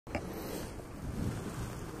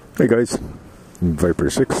Hey guys,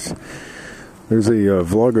 Viper6. There's a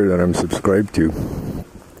vlogger that I'm subscribed to.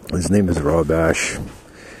 His name is Rob Ash,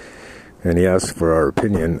 and he asked for our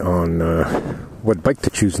opinion on what bike to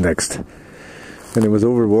choose next. And it was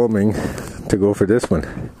overwhelming to go for this one.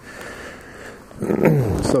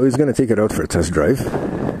 So he's going to take it out for a test drive.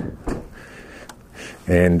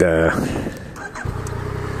 And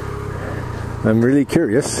I'm really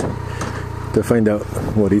curious to find out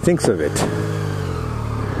what he thinks of it.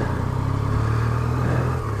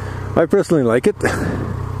 I personally like it,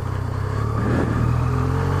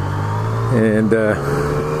 and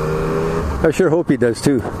I sure hope he does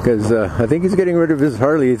too, because I think he's getting rid of his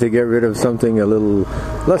Harley to get rid of something a little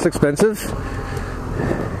less expensive.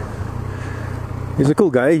 He's a cool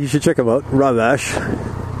guy. You should check him out, Rob Ash.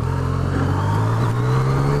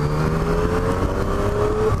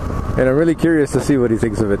 And I'm really curious to see what he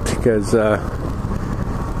thinks of it, because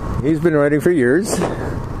he's been riding for years,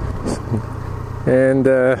 and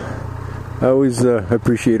I always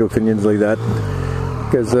appreciate opinions like that,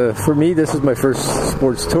 because for me this is my first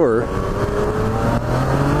sports tour.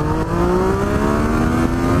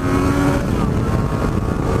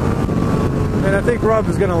 And I think Rob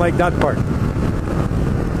is going to like that part.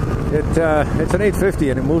 It's an 850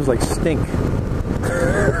 and it moves like stink.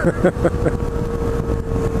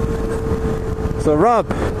 So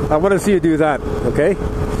Rob, I want to see you do that, okay?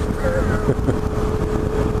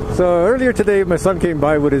 So earlier today, my son came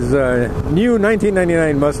by with his new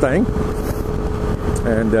 1999 Mustang,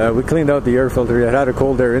 and we cleaned out the air filter. It had a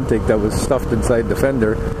cold air intake that was stuffed inside the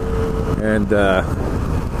fender, and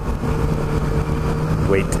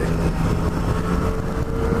wait,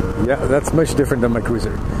 yeah, that's much different than my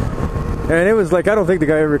Cruiser. And it was like, I don't think the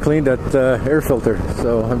guy ever cleaned that air filter,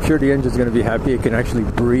 so I'm sure the engine's going to be happy. It can actually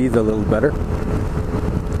breathe a little better.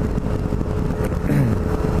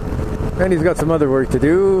 And he's got some other work to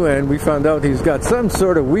do, and we found out he's got some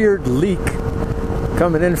sort of weird leak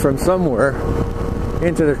coming in from somewhere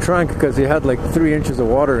into the trunk, because he had like 3 inches of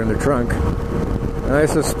water in the trunk. And I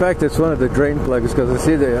suspect it's one of the drain plugs, because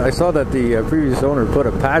I saw that the previous owner put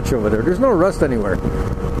a patch over there. There's no rust anywhere,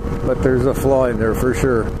 but there's a flaw in there for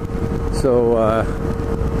sure. So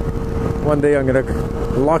one day I'm going to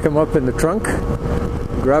lock him up in the trunk,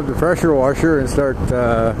 grab the pressure washer, and start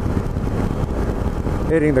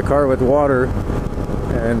hitting the car with water.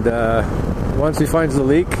 And once he finds the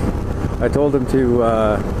leak, I told him to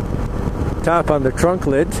tap on the trunk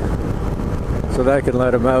lid so that I can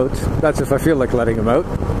let him out. That's if I feel like letting him out.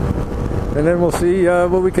 And then we'll see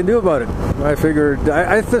what we can do about it. I figured,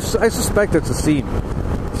 I suspect it's a seam.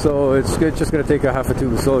 So it's just going to take a half a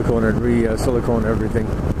tube of silicone and re-silicone everything.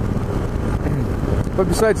 But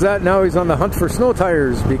besides that, now he's on the hunt for snow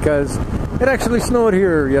tires, because it actually snowed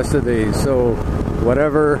here yesterday. So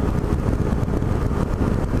whatever,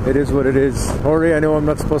 it is what it is. Ori, I know I'm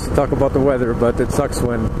not supposed to talk about the weather, but it sucks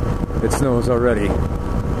when it snows already.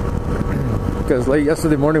 Because late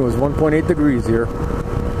yesterday morning was 1.8 degrees here,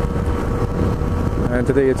 and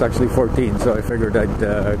today it's actually 14, so I figured I'd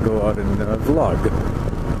go out and vlog.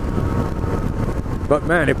 But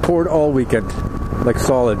man, it poured all weekend, like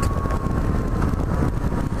solid.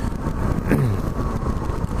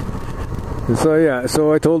 So yeah,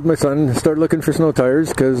 so I told my son, start looking for snow tires,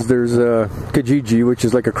 because there's Kijiji, which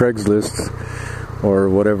is like a Craigslist or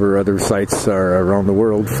whatever other sites are around the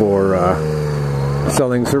world for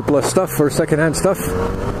selling surplus stuff or secondhand stuff.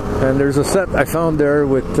 And there's a set I found there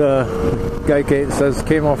with guy says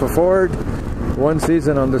came off a Ford, 1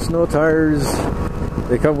 season on the snow tires.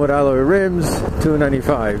 They come with alloy rims,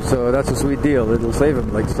 $295. So that's a sweet deal. It'll save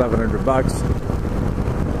him like $700.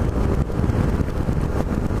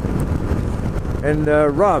 And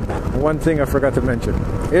Rob, one thing I forgot to mention.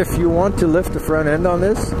 If you want to lift the front end on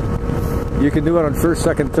this, you can do it on first,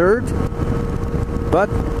 second, third, but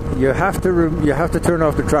you have to turn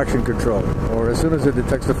off the traction control, or as soon as it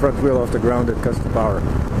detects the front wheel off the ground, it cuts the power.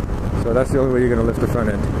 So that's the only way you're going to lift the front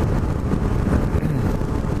end.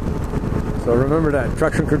 So remember that,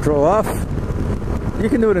 traction control off. You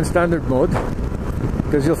can do it in standard mode,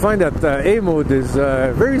 because you'll find that A mode is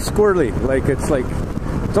very squirrely. Like it's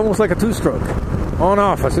almost like a 2-stroke, on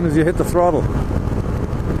off as soon as you hit the throttle.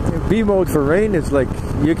 B mode for rain is like,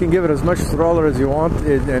 you can give it as much throttle as you want,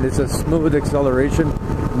 and it's a smooth acceleration,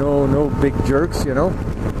 no big jerks, you know.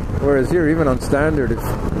 Whereas here, even on standard,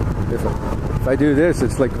 if I do this,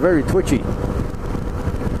 it's like very twitchy.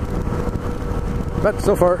 But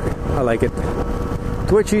so far, I like it.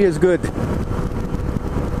 Twitchy is good.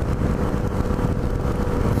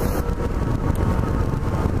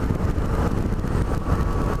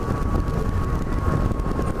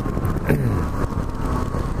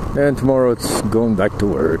 And tomorrow it's going back to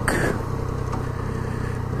work.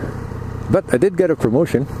 But I did get a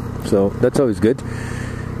promotion, so that's always good.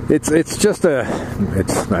 It's just I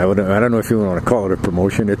don't know if you want to call it a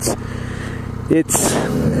promotion. It's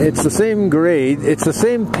the same grade, it's the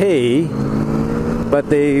same pay, but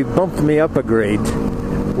they bumped me up a grade,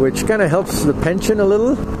 which kind of helps the pension a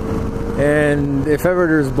little. And if ever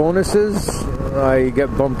there's bonuses, I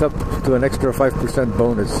get bumped up to an extra 5%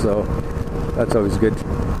 bonus, so that's always good.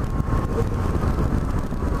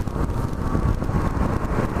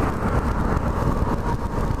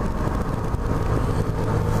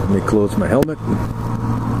 Let me close my helmet.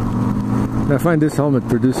 And I find this helmet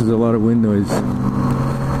produces a lot of wind noise.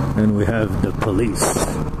 And we have the police.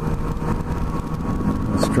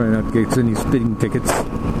 Let's try not to get any speeding tickets.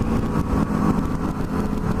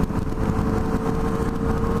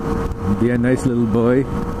 Be a nice little boy.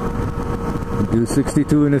 Do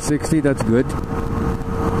 62 and a 60, that's good.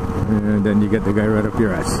 And then you get the guy right up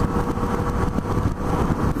your ass.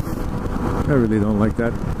 I really don't like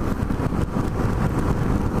that.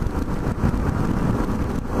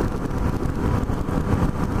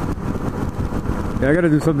 Yeah, I gotta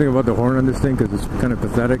do something about the horn on this thing because it's kind of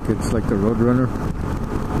pathetic. It's like the Roadrunner.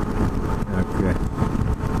 Okay.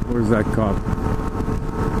 Where's that cop?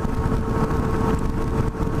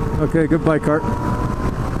 Okay, goodbye, cart.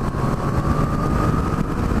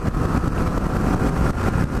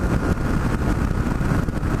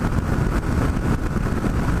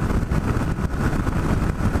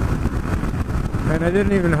 And I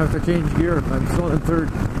didn't even have to change gear. I'm still in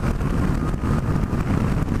third.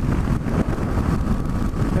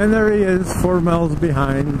 And there he is, 4 miles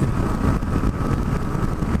behind.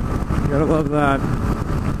 Gotta love that.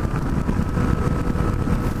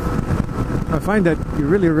 I find that you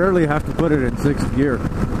really rarely have to put it in 6th gear.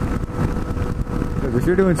 Because if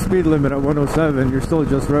you're doing speed limit at 107, you're still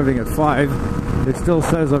just revving at 5. It still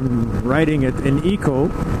says I'm riding it in eco,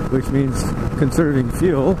 which means conserving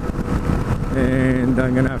fuel. And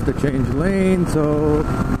I'm gonna have to change lane, so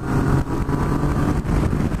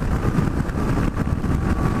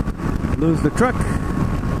lose the truck.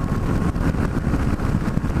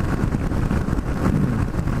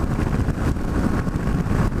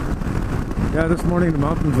 Yeah, this morning the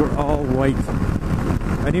mountains were all white,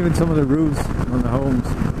 and even some of the roofs on the homes.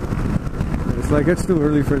 It's like it's too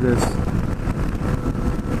early for this.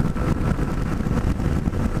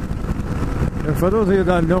 And for those of you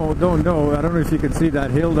that don't know, I don't know if you can see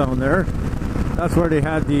that hill down there. That's where they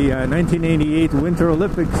had the 1988 Winter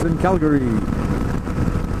Olympics in Calgary.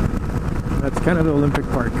 That's Canada Olympic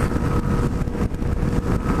Park.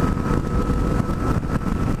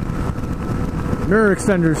 Mirror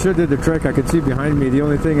extenders should do the trick. I can see behind me. The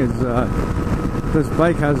only thing is this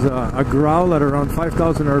bike has a growl at around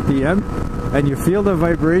 5,000 RPM, and you feel the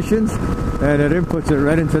vibrations, and it inputs it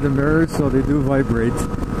right into the mirrors, so they do vibrate.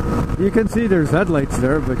 You can see there's headlights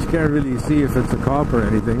there, but you can't really see if it's a cop or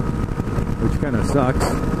anything, which kind of sucks.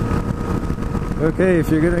 Okay, if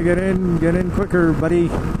you're gonna get in quicker, buddy.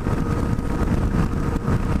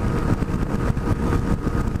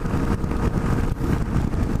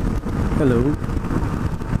 Hello.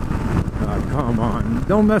 Oh, come on.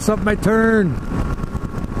 Don't mess up my turn.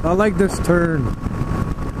 I like this turn.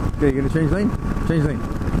 Okay, you gonna change lane? Change lane.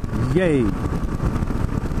 Yay.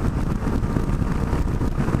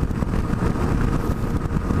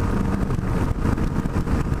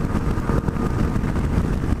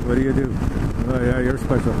 What do you do? Oh yeah, you're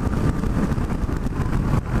special.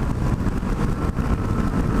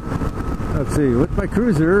 Let's see, with my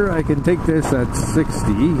cruiser, I can take this at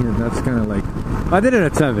 60, and that's kind of like, I did it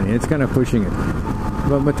at 70, it's kind of pushing it.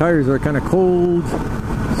 But my tires are kind of cold,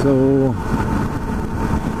 so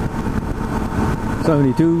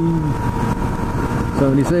 72,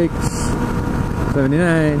 76,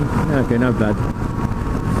 79, okay, not bad.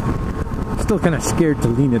 Still kind of scared to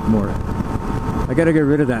lean it more. I gotta get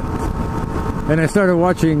rid of that. And I started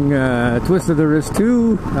watching Twist of the Wrist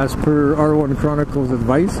 2, as per R1 Chronicles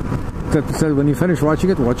advice. Except it said when you finish watching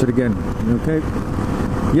it, watch it again. Okay?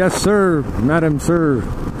 Yes, sir, madam, sir.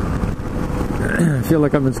 I feel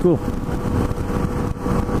like I'm in school.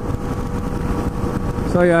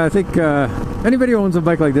 So yeah, I think anybody who owns a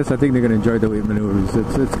bike like this, I think they're gonna enjoy the weight maneuvers.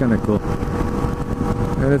 It's kind of cool,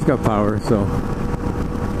 and it's got power. So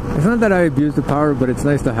it's not that I abuse the power, but it's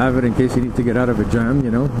nice to have it in case you need to get out of a jam.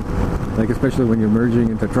 You know, like especially when you're merging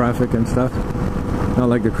into traffic and stuff. Not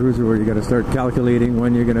like the cruiser where you got to start calculating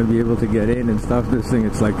when you're going to be able to get in and stuff. This thing,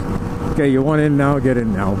 it's like, okay, you want in now, get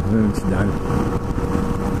in now, and it's done.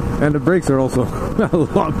 And the brakes are also a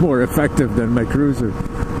lot more effective than my cruiser.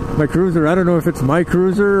 My cruiser, I don't know if it's my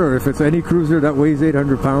cruiser or if it's any cruiser that weighs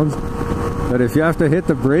 800 pounds, but if you have to hit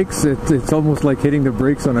the brakes, it's almost like hitting the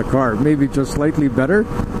brakes on a car. Maybe just slightly better,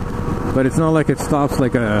 but it's not like it stops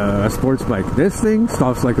like a sports bike. This thing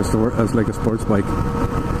stops like a sports bike.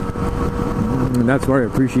 And that's why I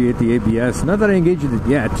appreciate the ABS. Not that I engaged it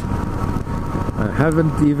yet. I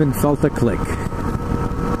haven't even felt a click.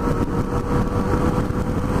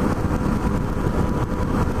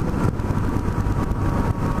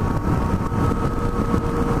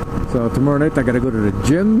 So tomorrow night I gotta go to the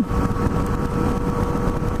gym,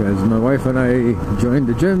 because my wife and I joined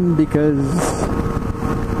the gym because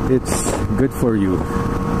it's good for you.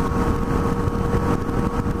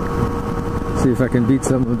 See if I can beat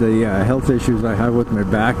some of the health issues I have with my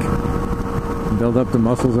back, build up the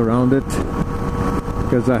muscles around it,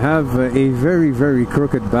 because I have a very, very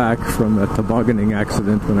crooked back from a tobogganing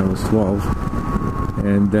accident when I was 12.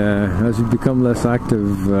 And as you become less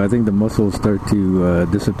active, I think the muscles start to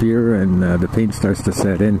disappear, and the pain starts to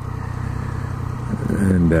set in,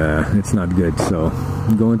 and it's not good. So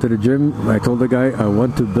going to the gym, I told the guy I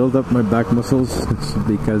want to build up my back muscles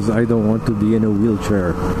because I don't want to be in a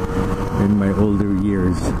wheelchair in my older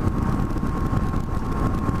years.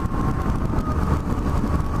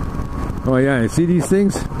 Oh yeah, see these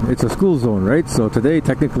things? It's a school zone, right? So today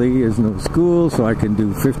technically is no school, so I can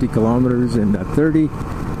do 50 kilometers in that 30.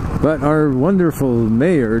 But our wonderful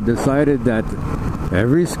mayor decided that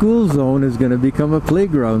every school zone is going to become a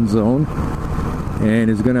playground zone,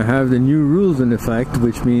 and is going to have the new rules in effect,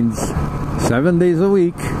 which means 7 days a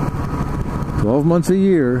week, 12 months a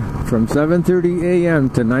year, from 7:30 a.m.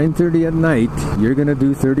 to 9:30 at night, you're going to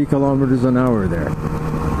do 30 kilometers an hour there.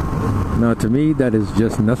 Now to me, that is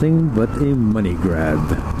just nothing but a money grab.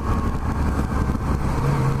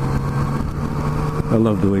 I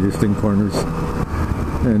love the way this thing corners.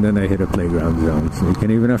 And then I hit a playground zone, so you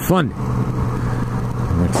can even have fun.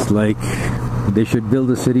 It's like they should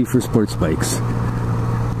build a city for sports bikes,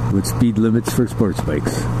 with speed limits for sports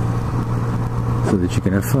bikes, so that you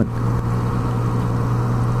can have fun.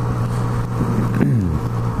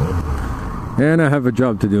 And I have a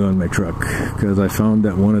job to do on my truck, because I found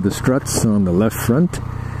that one of the struts on the left front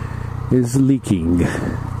is leaking.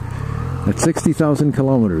 At 60,000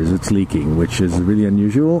 kilometers it's leaking, which is really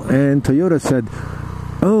unusual. And Toyota said,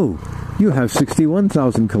 oh, you have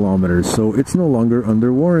 61,000 kilometers, so it's no longer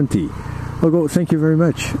under warranty. I'll go, thank you very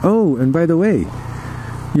much. Oh, and by the way,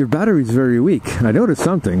 your battery's very weak. I noticed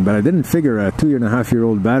something, but I didn't figure a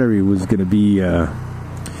 2.5-year-old battery was going to be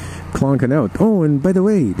clonking out. Oh, and by the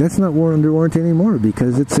way, that's not under warranty anymore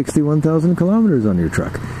because it's 61,000 kilometers on your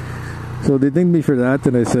truck. So they dinged me for that,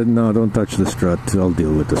 and I said, no, don't touch the strut. I'll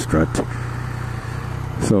deal with the strut.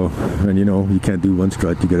 So, and you know, you can't do one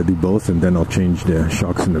strut, you gotta do both, and then I'll change the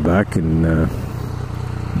shocks in the back, and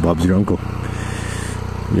Bob's your uncle.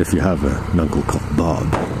 If you have an uncle called Bob.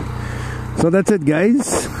 So that's it,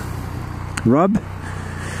 guys. Rob,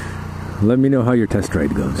 let me know how your test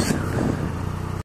ride goes.